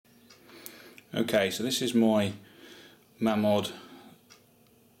Okay, so this is my Mamod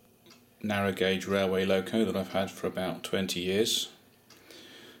narrow gauge railway loco that I've had for about 20 years.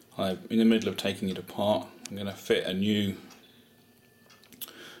 I'm in the middle of taking it apart. I'm going to fit a new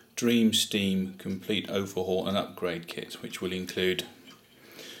Dream Steam complete overhaul and upgrade kit, which will include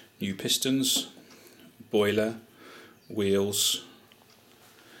new pistons, boiler, wheels,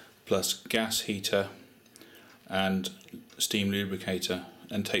 plus gas heater and steam lubricator,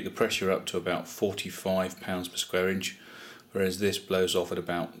 and take the pressure up to about 45 pounds per square inch, whereas this blows off at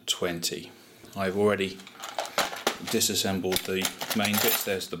about 20. I've already disassembled the main bits.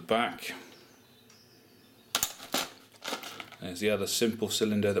 There's the back, there's the other simple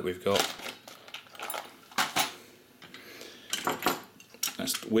cylinder that we've got.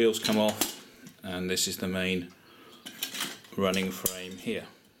 That's the wheels come off, and this is the main running frame here.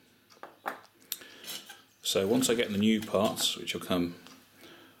 So once I get the new parts, which will come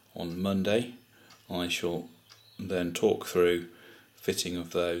on Monday, I shall then talk through fitting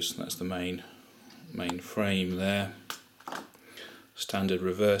of those. That's the main frame there, standard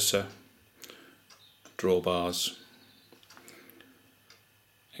reverser, drawbars,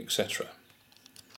 etc.